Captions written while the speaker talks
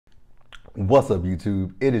What's up,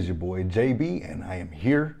 YouTube? It is your boy JB, and I am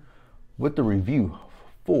here with the review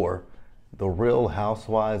for The Real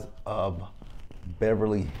Housewives of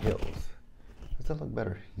Beverly Hills. Does that look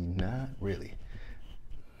better? Not really.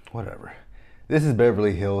 Whatever. This is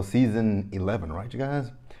Beverly Hills season 11, right, you guys?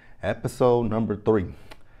 Episode number 3.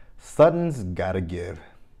 Sutton's gotta give.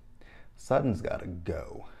 Sutton's gotta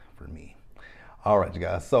go for me. All right, you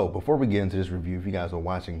guys. So before we get into this review, if you guys are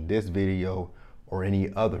watching this video or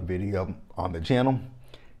any other video on the channel,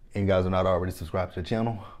 and you guys are not already subscribed to the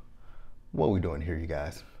channel, what are we doing here, you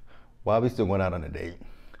guys? Why are we still going out on a date?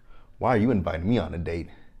 Why are you inviting me on a date?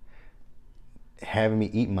 Having me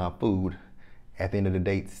eat my food at the end of the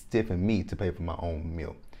date, stiffing me to pay for my own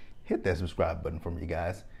meal. Hit that subscribe button for me, you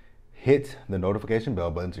guys. Hit the notification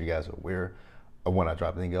bell button so you guys are aware of when I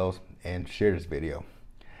drop anything else, and share this video.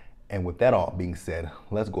 And with that all being said,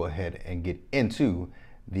 let's go ahead and get into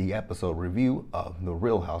the episode review of The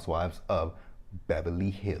Real Housewives of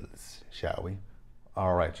Beverly Hills, shall we?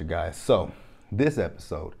 All right, you guys. So this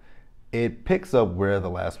episode, it picks up where the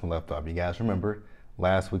last one left off. You guys remember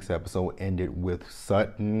last week's episode ended with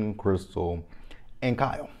Sutton, Crystal, and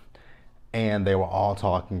Kyle. And they were all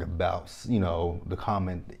talking about, the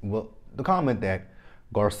comment that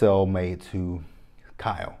Garcelle made to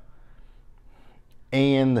Kyle.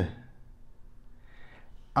 And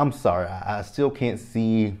I'm sorry, I still can't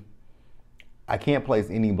see, I can't place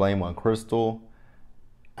any blame on Crystal.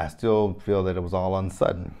 I still feel that it was all on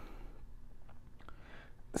Sutton.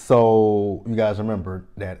 So you guys remember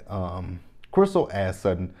that Crystal asked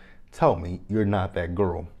Sutton, tell me you're not that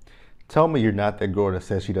girl. Tell me you're not that girl that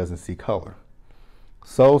says she doesn't see color.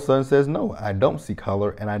 So Sutton says, no, I don't see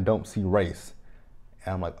color and I don't see race.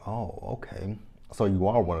 And I'm like, oh, okay. So you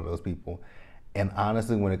are one of those people. And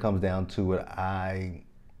honestly, when it comes down to it, I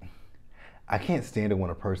can't stand it when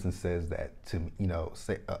a person says that to me,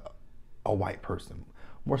 say a white person.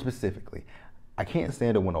 More specifically, I can't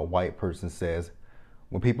stand it when a white person says,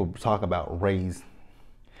 when people talk about race,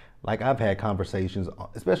 like I've had conversations,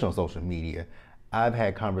 especially on social media, I've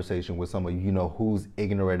had conversations with some of who's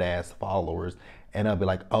ignorant ass followers, and I'll be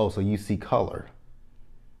like, oh, so you see color.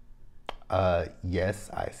 Yes,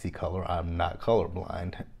 I see color. I'm not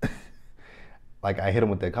colorblind. Like I hit him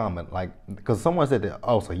with that comment, like, because someone said that,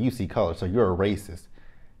 oh, so you see color, so you're a racist.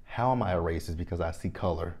 How am I a racist because I see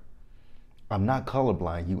color? I'm not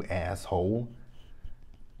colorblind, you asshole.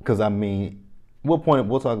 Because I mean, we'll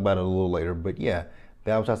talk about it a little later, but yeah,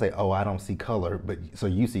 that was trying to say, oh, I don't see color, but so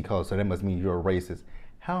you see color, so that must mean you're a racist.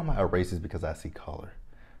 How am I a racist because I see color?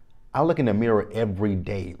 I look in the mirror every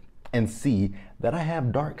day and see that I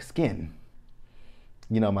have dark skin.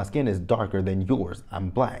 My skin is darker than yours. I'm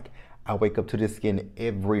black. I wake up to this skin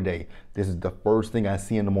every day. This is the first thing I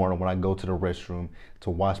see in the morning when I go to the restroom to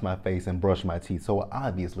wash my face and brush my teeth. So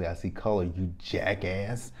obviously I see color, you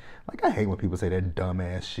jackass. Like I hate when people say that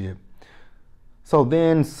dumbass shit. So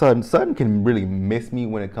then Sutton can really miss me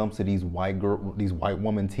when it comes to these white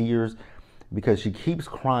woman tears, because she keeps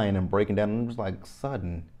crying and breaking down. And I'm just like,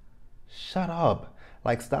 Sutton, shut up.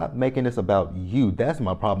 Like, stop making this about you. That's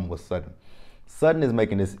my problem with Sutton. Sutton is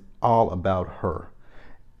making this all about her.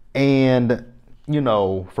 And,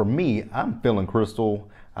 for me, I'm feeling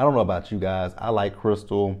Crystal. I don't know about you guys. I like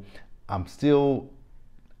Crystal. I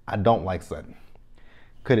don't like Sutton.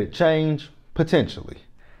 Could it change? Potentially.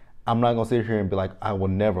 I'm not going to sit here and be like, I will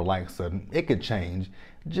never like Sutton. It could change.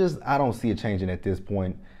 I don't see it changing at this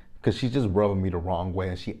point, because she's just rubbing me the wrong way.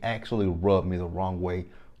 And she actually rubbed me the wrong way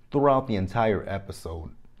throughout the entire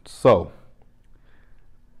episode. So,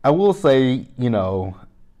 I will say,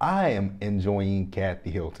 I am enjoying Kathy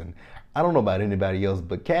Hilton. I don't know about anybody else,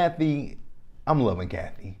 but Kathy, I'm loving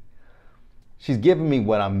Kathy. She's giving me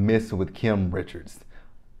what I missed with Kim Richards.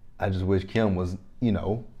 I just wish Kim was,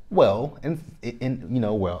 well,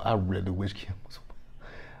 I really wish Kim was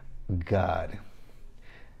well. God.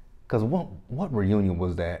 Because what reunion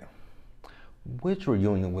was that? Which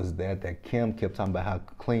reunion was that Kim kept talking about how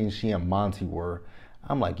clean she and Monty were?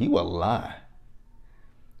 I'm like, you a lie.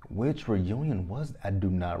 Which reunion was? I do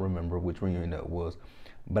not remember which reunion that was,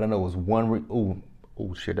 but I know it was one.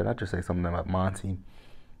 Oh shit! Did I just say something about Monty?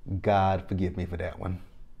 God forgive me for that one.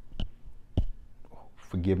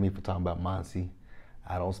 Forgive me for talking about Monty.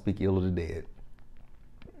 I don't speak ill of the dead.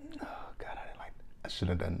 Oh God, I didn't like that. I should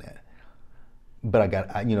have done that. But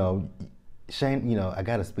Shane. I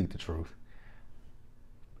got to speak the truth.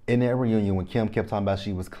 In that reunion, when Kim kept talking about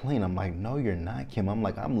she was clean, I'm like, no, you're not, Kim. I'm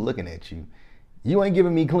like, I'm looking at you. You ain't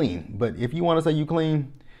giving me clean, but if you want to say you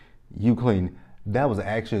clean, you clean. That was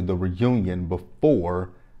actually the reunion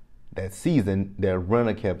before that season that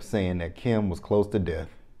Renna kept saying that Kim was close to death.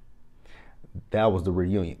 that was the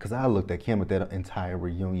reunion. Because I looked at Kim at that entire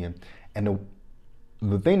reunion, and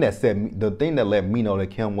the thing that let me know that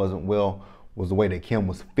Kim wasn't well was the way that Kim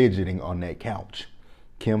was fidgeting on that couch.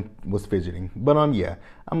 Kim was fidgeting. But yeah,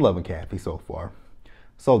 I'm loving Kathy so far.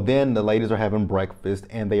 So then the ladies are having breakfast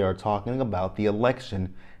and they are talking about the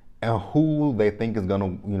election and who they think is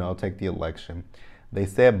gonna, take the election. They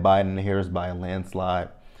said Biden and Harris by a landslide.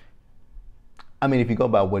 I mean, if you go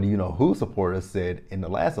by what who supporters said in the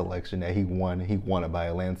last election that he won it by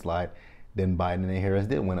a landslide, then Biden and Harris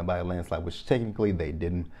did win it by a landslide, which technically they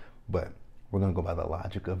didn't, but we're gonna go by the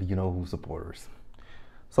logic of who supporters.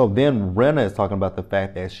 So then Renna is talking about the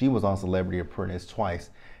fact that she was on Celebrity Apprentice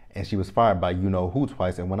twice, and she was fired by who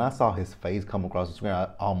twice. And when I saw his face come across the screen, I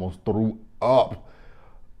almost threw up.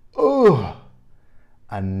 Ugh.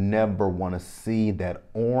 I never want to see that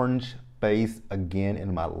orange face again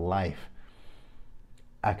in my life.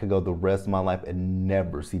 I could go the rest of my life and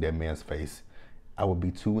never see that man's face. I would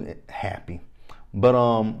be too happy. But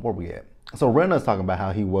where we at? So Renna's talking about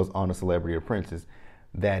how he was on a Celebrity Apprentice,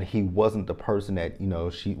 that he wasn't the person that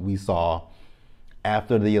we saw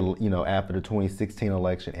after the after the 2016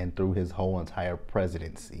 election and through his whole entire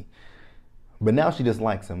presidency. But now she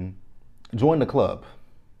dislikes him. Join the club.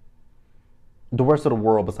 The rest of the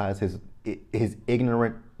world, besides his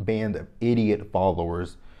ignorant band of idiot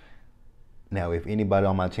followers. Now, if anybody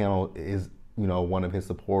on my channel is one of his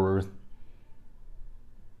supporters,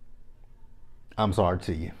 I'm sorry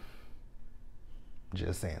to you.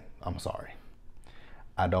 Just saying, I'm sorry.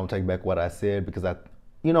 I don't take back what I said because I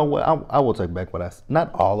will take back what I said.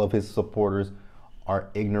 Not all of his supporters are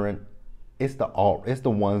ignorant. It's the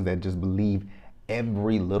ones that just believe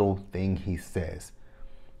every little thing he says.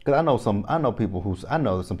 Because I know some people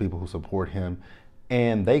who support him,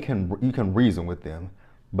 and you can reason with them.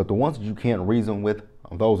 But the ones that you can't reason with,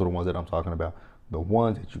 those are the ones that I'm talking about. The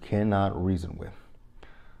ones that you cannot reason with.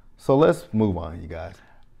 So let's move on, you guys.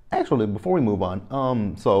 Actually, before we move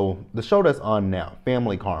on, so the show that's on now,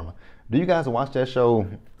 Family Karma. Do you guys watch that show?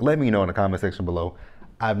 Let me know in the comment section below.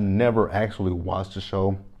 I've never actually watched the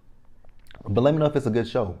show, but let me know if it's a good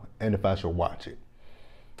show and if I should watch it.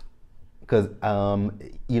 Because,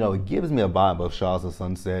 it gives me a vibe of Shahs of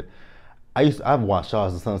Sunset. I've watched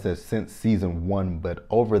Shahs of Sunset since season 1, but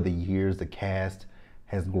over the years, the cast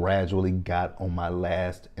has gradually got on my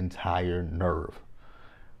last entire nerve.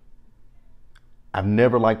 I've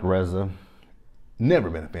never liked Reza. Never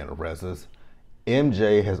been a fan of Reza's.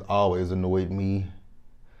 MJ has always annoyed me.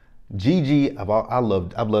 Gigi, I've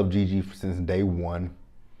loved Gigi since day one.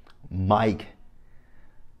 Mike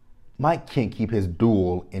can't keep his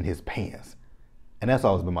duel in his pants, and that's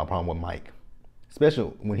always been my problem with Mike. Especially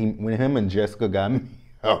when him and Jessica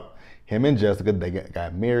they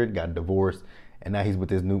got married, got divorced, and now he's with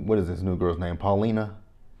this what is this new girl's name? Paulina.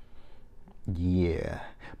 Yeah.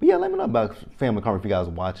 But yeah, let me know about Family Karma if you guys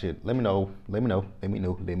watch it. Let me know.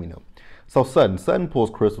 So Sutton pulls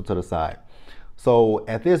Crystal to the side. So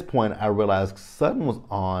at this point, I realized Sutton was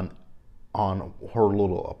on her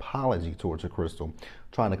little apology towards Crystal,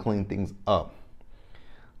 trying to clean things up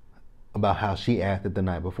about how she acted the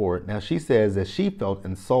night before. Now she says that she felt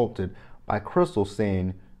insulted by Crystal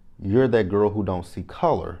saying, "You're that girl who don't see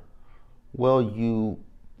color." Well, you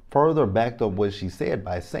further backed up what she said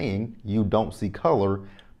by saying you don't see color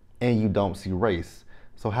and you don't see race.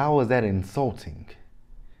 So how is that insulting?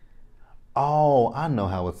 Oh, I know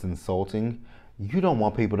how it's insulting. You don't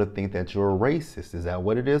want people to think that you're a racist. Is that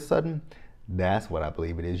what it is, Sutton? That's what I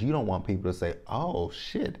believe it is. You don't want people to say, oh,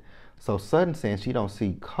 shit. So Sutton saying she don't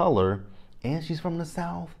see color and she's from the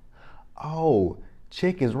South? Oh,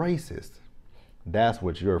 chick is racist. That's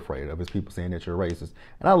what you're afraid of, is people saying that you're racist.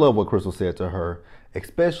 And I love what Crystal said to her,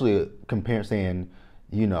 especially saying,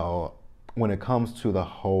 when it comes to the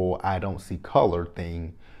whole I don't see color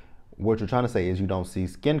thing, what you're trying to say is you don't see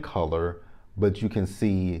skin color, but you can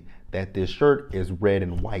see that this shirt is red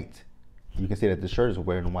and white. You can see that this shirt is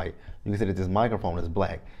red and white. You can see that this microphone is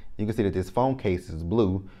black. You can see that this phone case is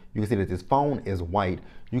blue. You can see that this phone is white.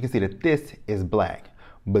 You can see that this is black.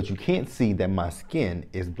 But you can't see that my skin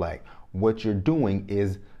is black. What you're doing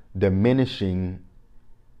is diminishing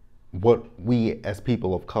what we as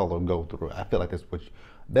people of color go through. I feel like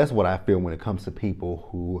that's what I feel when it comes to people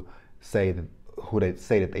who say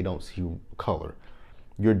that they don't see color.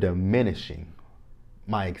 You're diminishing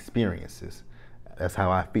my experiences. That's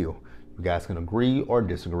how I feel. You guys can agree or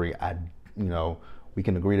disagree. We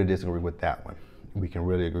can agree to disagree with that one. We can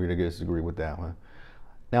really agree to disagree with that one.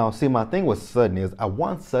 Now, see, my thing with Sutton is I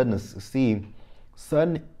want Sutton to see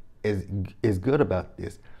Sutton is good about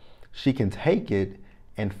this. She can take it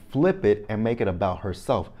and flip it and make it about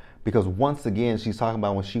herself. because once again, she's talking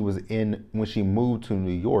about when she moved to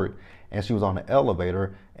New York and she was on the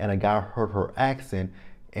elevator and a guy heard her accent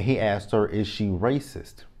and he asked her, is she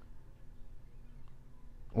racist?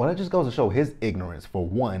 Well, that just goes to show his ignorance. For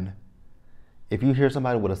one, if you hear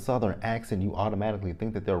somebody with a Southern accent, you automatically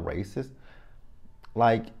think that they're racist.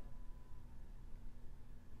 Like,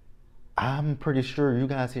 I'm pretty sure you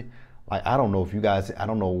guys here, like, I don't know if you guys, I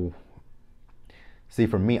don't know. See,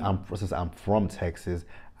 for me, since I'm from Texas,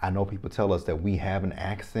 I know people tell us that we have an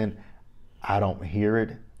accent. I don't hear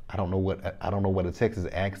it. I don't know what a Texas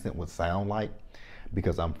accent would sound like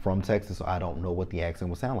because I'm from Texas, so I don't know what the accent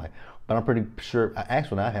would sound like. But I'm pretty sure,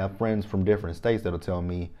 actually, I have friends from different states that'll tell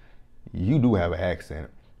me, you do have an accent.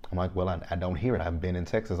 I'm like, well, I don't hear it. I've been in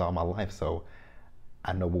Texas all my life, so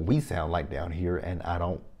I know what we sound like down here, and I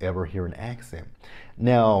don't ever hear an accent.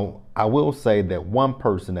 Now, I will say that one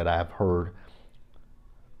person that I've heard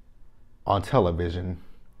on television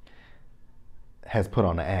has put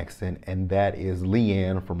on an accent, and that is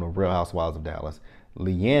Leanne from the Real Housewives of Dallas.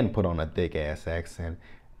 Leanne put on a thick ass accent,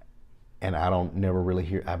 and I don't really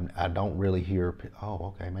hear.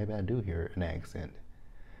 Oh, okay, maybe I do hear an accent.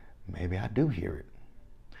 Maybe I do hear it.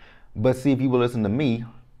 But see, if you will listen to me,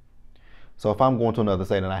 so if I'm going to another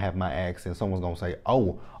state and I have my accent, someone's gonna say,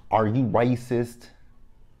 "Oh, are you racist?"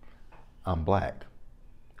 I'm black.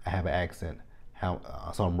 I have an accent.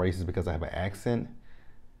 So I'm racist because I have an accent?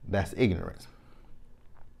 That's ignorance.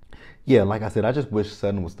 Yeah, like I said, I just wish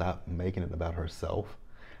Sutton would stop making it about herself.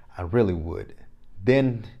 I really would.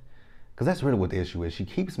 Then, because that's really what the issue is. She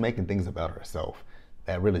keeps making things about herself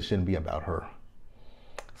that really shouldn't be about her.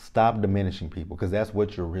 Stop diminishing people, because that's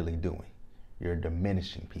what you're really doing. You're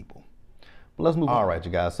diminishing people. But let's move on. All right, you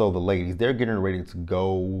guys. So the ladies, they're getting ready to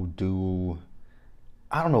go do,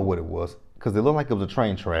 I don't know what it was, because it looked like it was a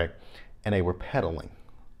train track, and they were pedaling.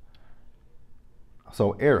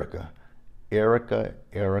 So Erica,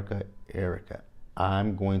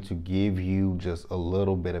 I'm going to give you just a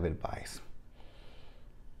little bit of advice.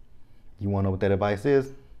 You want to know what that advice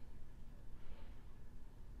is?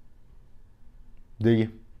 Do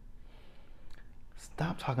you?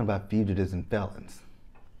 Stop talking about fugitives and felons.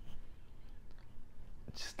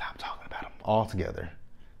 Just stop talking about them altogether.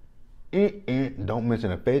 Don't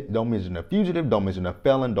mention a fugitive, don't mention a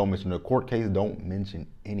felon, don't mention a court case, don't mention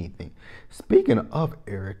anything. Speaking of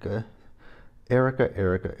Erica.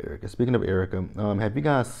 Speaking of Erica, have you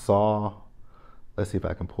guys saw, let's see if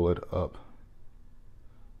I can pull it up.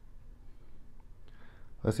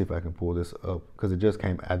 Let's see if I can pull this up, because it just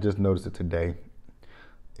came, I just noticed it today.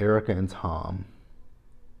 Erica and Tom.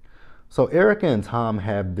 So Erica and Tom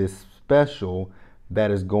have this special that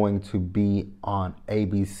is going to be on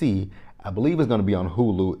ABC. I believe it's going to be on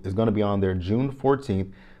Hulu. It's going to be on there June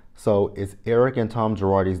 14th. So it's Eric and Tom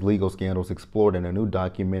Girardi's legal scandals explored in a new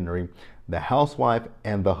documentary, The Housewife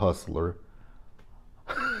and the Hustler.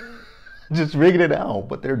 Just figured it out,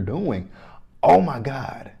 what they're doing. Oh my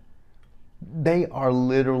God. They are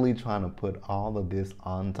literally trying to put all of this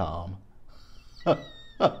on Tom.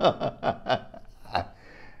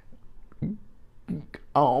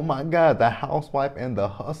 Oh my God, The Housewife and the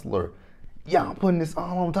Hustler. Yeah, I'm putting this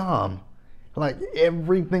all on Tom. Like,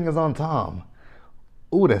 everything is on Tom.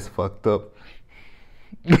 Ooh, that's fucked up.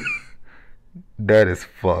 That is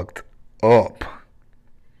fucked up.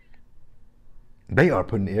 They are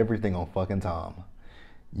putting everything on fucking Tom.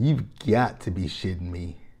 You've got to be shitting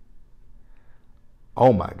me.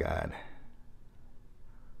 Oh my God.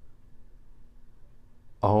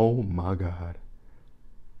 Oh my God.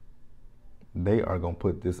 They are going to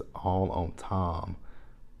put this all on Tom.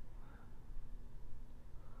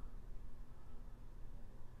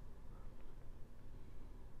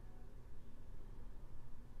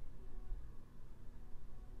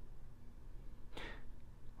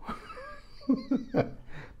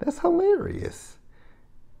 That's hilarious.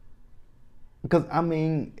 Because, I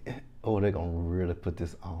mean, oh, they're going to really put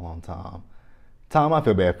this all on Tom. Tom, I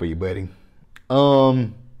feel bad for you, buddy. So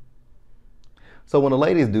when the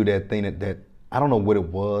ladies do that thing that I don't know what it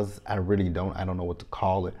was, I don't know what to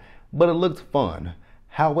call it, but it looked fun.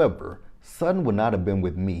 However, Sutton would not have been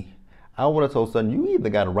with me. I would have told Sutton, you either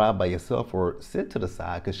got to ride by yourself or sit to the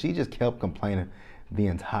side, because she just kept complaining the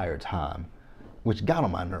entire time, which got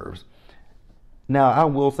on my nerves. Now, I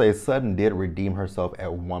will say Sutton did redeem herself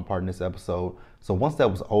at one part in this episode. So once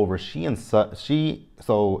that was over, she and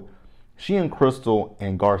Crystal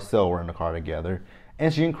and Garcelle were in the car together,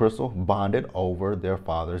 and she and Crystal bonded over their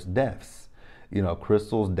father's deaths. You know,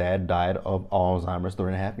 Crystal's dad died of Alzheimer's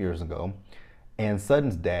 3.5 years ago, and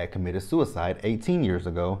Sutton's dad committed suicide 18 years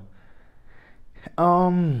ago.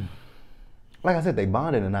 Like I said, they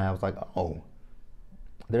bonded, and I was like, oh,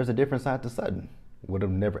 there's a different side to Sutton. Would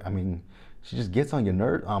have never. I mean, she just gets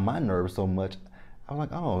on my nerves so much. I was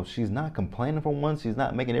like, oh, she's not complaining for once. She's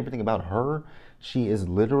not making everything about her. She is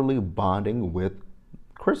literally bonding with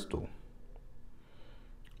Crystal.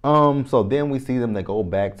 So then we see them. They go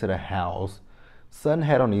back to the house. Sutton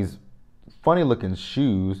had on these funny looking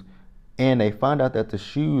shoes, and they find out that the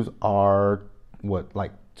shoes are what,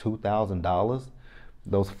 like $2,000.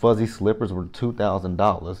 Those fuzzy slippers were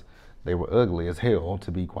 $2,000. They were ugly as hell, to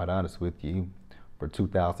be quite honest with you, for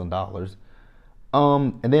 $2,000.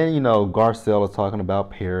 And then, Garcelle is talking about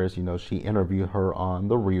Paris. She interviewed her on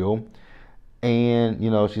The Real. And,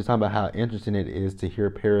 she's talking about how interesting it is to hear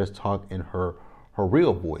Paris talk in her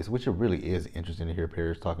real voice, which it really is interesting to hear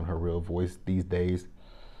Paris talk in her real voice these days.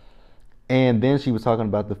 And then she was talking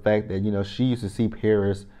about the fact that, she used to see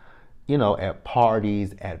Paris, at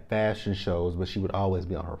parties, at fashion shows, but she would always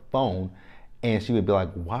be on her phone. And she would be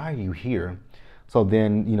like, why are you here? So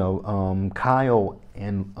then, Kyle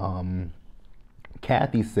and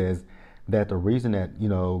Kathy says that the reason that,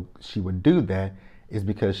 she would do that is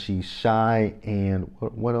because she's shy and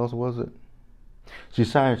what else was it?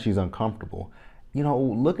 She's shy and she's uncomfortable.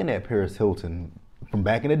 Looking at Paris Hilton from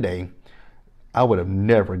back in the day, I would have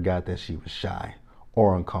never got that she was shy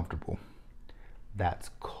or uncomfortable.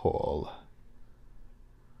 That's cool.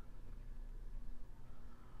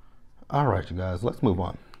 All right, you guys, let's move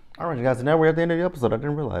on. All right, you guys, now we're at the end of the episode. I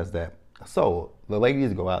didn't realize that. So the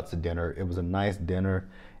ladies go out to dinner. It was a nice dinner.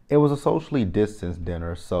 It was a socially distanced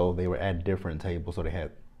dinner, so they were at different tables. So they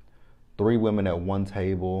had 3 women at one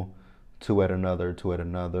table, 2 at another, 2 at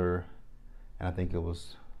another. And I think it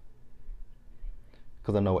was,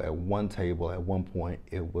 because I know at one table, at one point,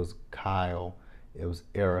 it was Kyle, it was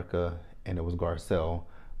Erica, and it was Garcelle.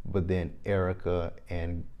 But then Erica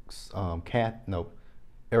and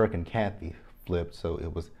Eric and Kathy flipped, so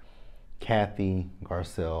it was Kathy,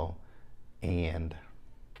 Garcelle, and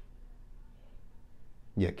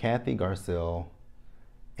Kathy, Garcelle,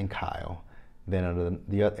 and Kyle. Then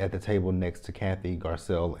at the table next to Kathy,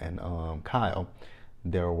 Garcelle, and Kyle,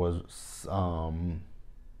 there was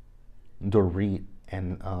Dorit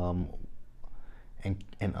and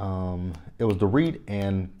it was Dorit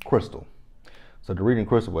and Crystal. So Dorit and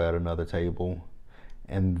Crystal were at another table.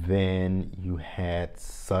 And then you had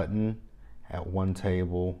Sutton at one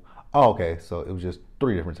table. Oh, okay, so it was just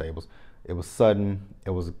 3 different tables. It was Sutton, it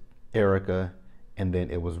was Erica, and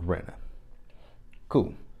then it was Renna.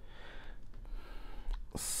 Cool.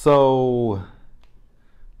 So,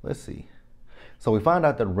 let's see. So we find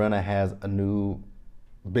out that Renna has a new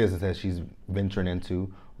business that she's venturing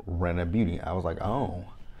into, Renna Beauty. I was like, oh,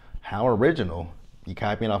 how original. You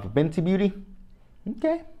copying off of Fenty Beauty?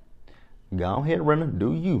 Okay. Go ahead, Renna,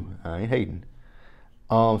 do you. I ain't hating.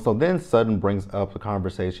 So then Sutton brings up the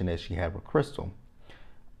conversation that she had with Crystal.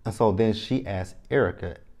 And so then she asked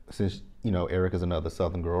Erica, since, Erica's another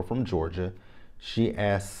Southern girl from Georgia, she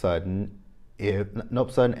asked Sutton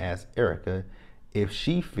Sutton asked Erica if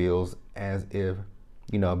she feels as if,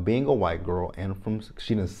 being a white girl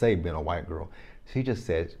she didn't say being a white girl. She just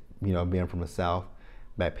said, being from the South,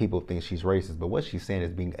 that people think she's racist. But what she's saying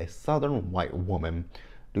is being a Southern white woman,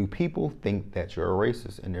 do people think that you're a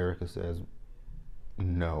racist? And Erica says,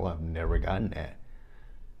 no, I've never gotten that.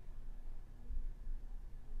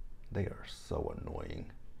 They are so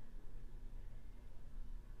annoying.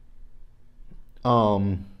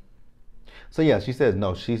 So yeah, she says,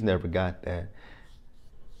 no, she's never got that.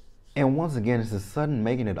 And once again, it's a Sutton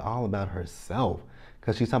making it all about herself.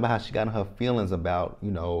 Because she's talking about how she got in her feelings about,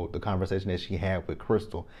 the conversation that she had with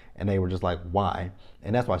Crystal. And they were just like, why?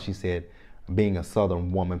 And that's why she said, being a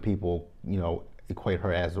Southern woman, people, equate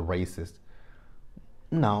her as a racist.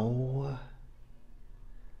 No.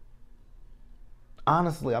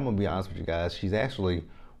 Honestly, I'm going to be honest with you guys. She's actually,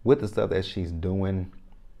 with the stuff that she's doing,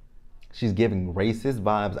 she's giving racist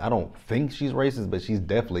vibes. I don't think she's racist, but she's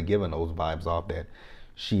definitely giving those vibes off that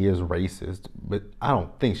she is racist. But I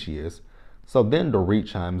don't think she is. So then Dorit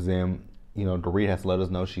chimes in. Dorit has to let us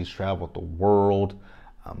know she's traveled the world.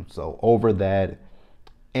 So over that.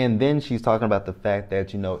 And then she's talking about the fact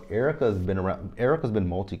that, Erica's been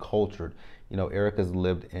multicultural. Erica's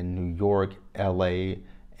lived in New York, LA,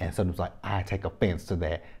 and Sutton was like, I take offense to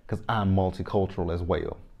that because I'm multicultural as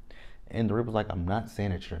well. And Dorit was like, I'm not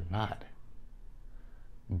saying that you're not.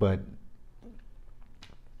 But,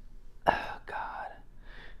 oh God.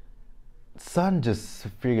 Sutton just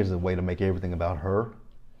figures a way to make everything about her.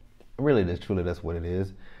 Really, that's what it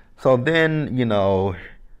is. So then,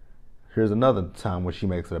 here's another time where she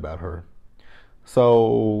makes it about her.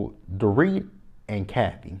 So Dorit and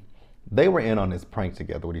Kathy, they were in on this prank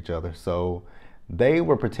together with each other. So They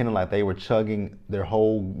were pretending like they were chugging their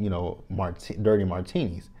whole, dirty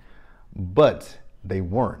martinis, but they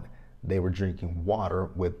weren't. They were drinking water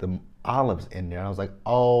with the olives in there. And I was like,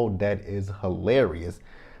 oh, that is hilarious.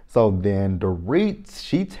 So then Dorit,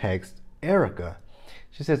 she texts Erica.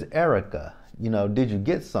 She says, Erica, did you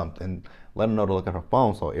get something? Let her know to look at her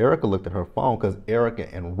phone. So Erica looked at her phone because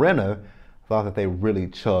Erica and Renna thought that they really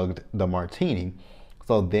chugged the martini.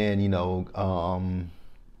 So then,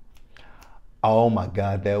 oh my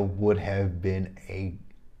God, that would have been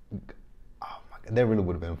that really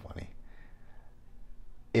would have been funny.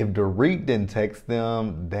 If Dorit didn't text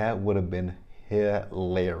them, that would have been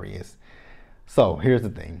hilarious. So here's the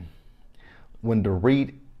thing. When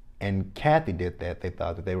Dorit and Kathy did that, they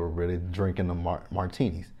thought that they were really drinking the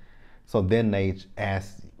martinis. So then they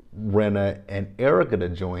asked Renna and Erica to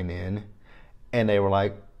join in, and they were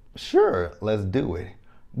like, sure, let's do it.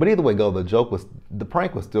 But either way go, the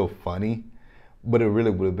prank was still funny, but it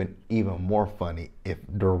really would have been even more funny if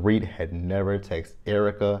Dorit had never texted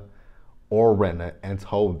Erica or Renna and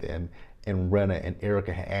told them, and Renna and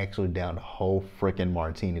Erica had actually downed a whole freaking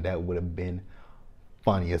martini. That would have been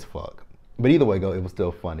funny as fuck. But either way go, it was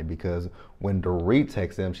still funny because when Dorit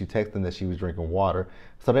texted them, she texted them that she was drinking water.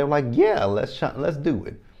 So they were like, yeah, let's do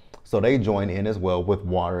it. So they joined in as well with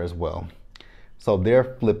water as well. So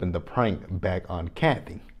they're flipping the prank back on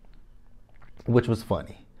Kathy, which was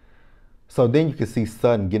funny. So then you can see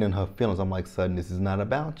Sutton getting her feelings. I'm like, Sutton, this is not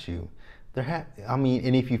about you.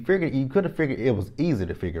 And if you could have figured it was easy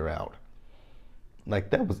to figure out. Like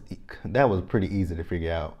that was pretty easy to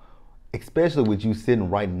figure out, especially with you sitting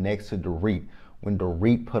right next to Dorit. When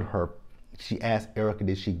Dorit she asked Erica,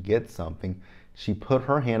 did she get something? She put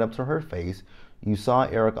her hand up to her face. You saw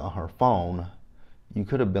Erica on her phone. You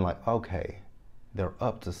could have been like, okay, they're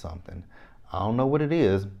up to something. I don't know what it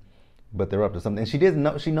is, but they're up to something. And she didn't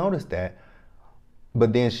know, she noticed that,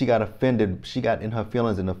 but then she got offended. She got in her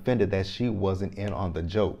feelings and offended that she wasn't in on the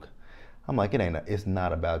joke. I'm like, it's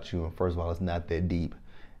not about you. And first of all, it's not that deep.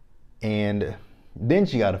 And then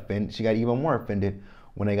she got offended. She got even more offended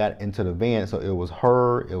when they got into the van. So it was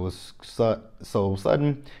her, it was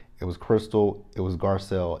Sutton, it was Crystal, it was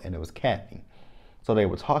Garcelle, and it was Kathy. So they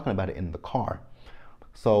were talking about it in the car.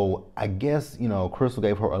 So I guess, Crystal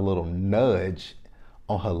gave her a little nudge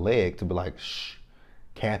on her leg to be like, shh,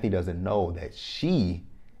 Kathy doesn't know that she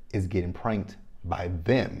is getting pranked by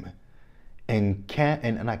them. And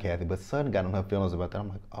not Kathy, but Sutton got on her feelings about that. I'm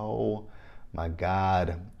like, oh my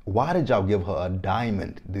God, why did y'all give her a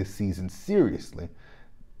diamond this season? Seriously.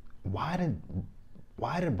 Why did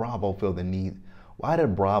Bravo feel the need? Why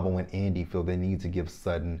did Bravo and Andy feel the need to give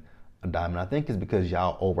Sutton a diamond? I think it's because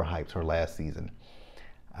y'all overhyped her last season.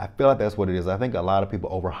 I feel like that's what it is. I think a lot of people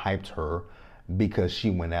overhyped her because she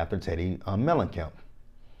went after Teddy Mellencamp.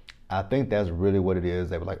 I think that's really what it is.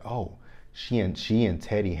 They were like, oh, she and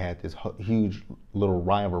Teddy had this huge little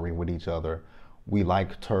rivalry with each other. We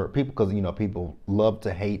liked her, because people love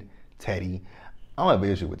to hate Teddy. I don't have an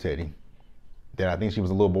issue with Teddy. Did I think she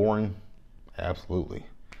was a little boring? Absolutely.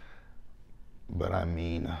 But I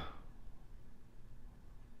mean,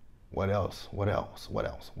 what else?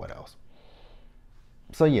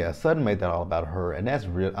 So yeah, Sutton made that all about her, and that's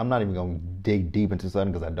real. I'm not even gonna dig deep into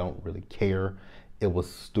Sutton because I don't really care. It was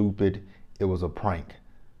stupid. It was a prank.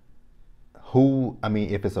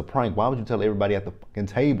 If it's a prank, why would you tell everybody at the fucking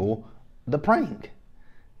table the prank?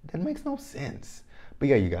 That makes no sense. But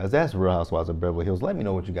yeah, you guys, that's Real Housewives of Beverly Hills. Let me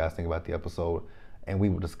know what you guys think about the episode, and we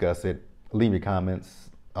will discuss it. Leave your comments,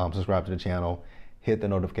 subscribe to the channel, hit the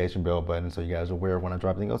notification bell button so you guys are aware when I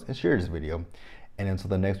drop anything else, and share this video. And until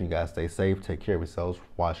the next one, you guys stay safe, take care of yourselves,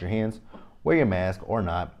 wash your hands, wear your mask or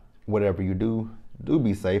not. Whatever you do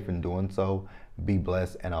be safe in doing so. Be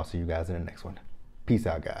blessed, and I'll see you guys in the next one. Peace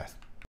out, guys.